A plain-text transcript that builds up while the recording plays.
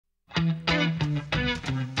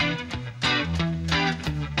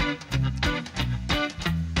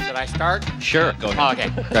I start? Sure, go ahead.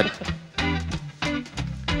 Okay, good.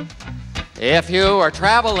 If you are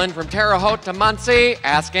traveling from Terre Haute to Muncie,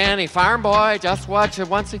 ask any farm boy just what you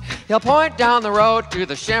want to see. He'll point down the road to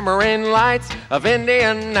the shimmering lights of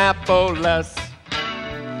Indianapolis.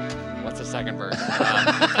 What's the second verse?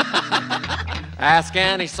 Ask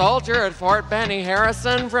any soldier at Fort Benny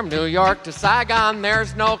Harrison, from New York to Saigon,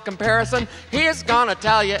 there's no comparison. He's gonna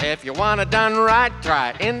tell you if you want it done right,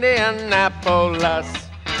 try Indianapolis.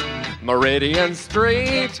 Meridian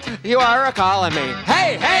Street, you are a-calling me.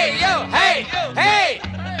 Hey, hey, you, hey, hey,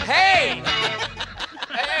 hey,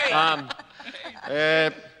 hey.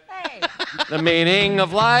 The meaning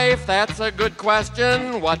of life, that's a good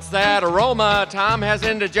question. What's that aroma? Tom has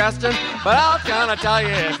indigestion. But I'm gonna tell you,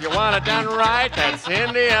 if you want it done right, that's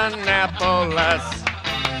Indianapolis.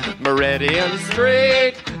 Meridian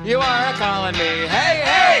Street, you are a-calling me. Hey,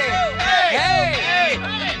 hey, hey, hey.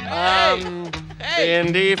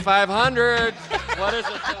 Indy 500. What is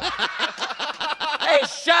it? Hey,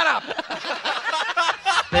 shut up!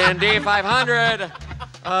 Indy 500.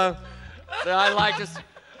 I like to.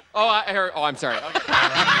 I'm sorry.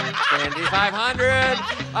 Okay. Indy 500.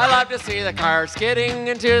 I love to see the car skidding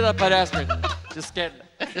into the pedestrian. Just kidding.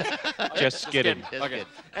 Just kidding. Okay.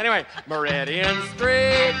 Anyway, Meridian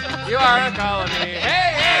Street, you are calling me.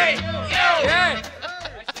 Hey, hey, you, hey.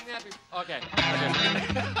 Okay.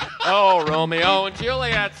 Oh, Romeo and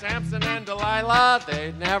Juliet, Samson and Delilah,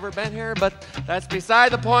 they've never been here, but that's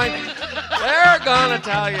beside the point. They're gonna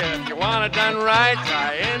tell you if you want it done right,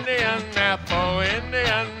 try Indianapolis.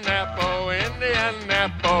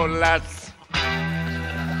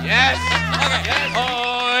 Yes. Okay. Yes.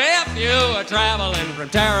 Oh, if you are traveling from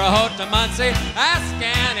Terre Haute to Muncie, ask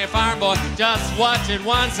any farm boy, just watch it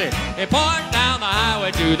once. He point down the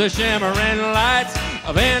highway to the shimmering lights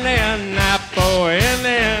of Indianapolis.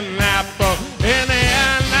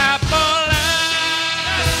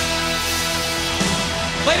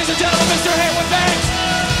 Ladies and gentlemen, Mr. Haywood, thanks.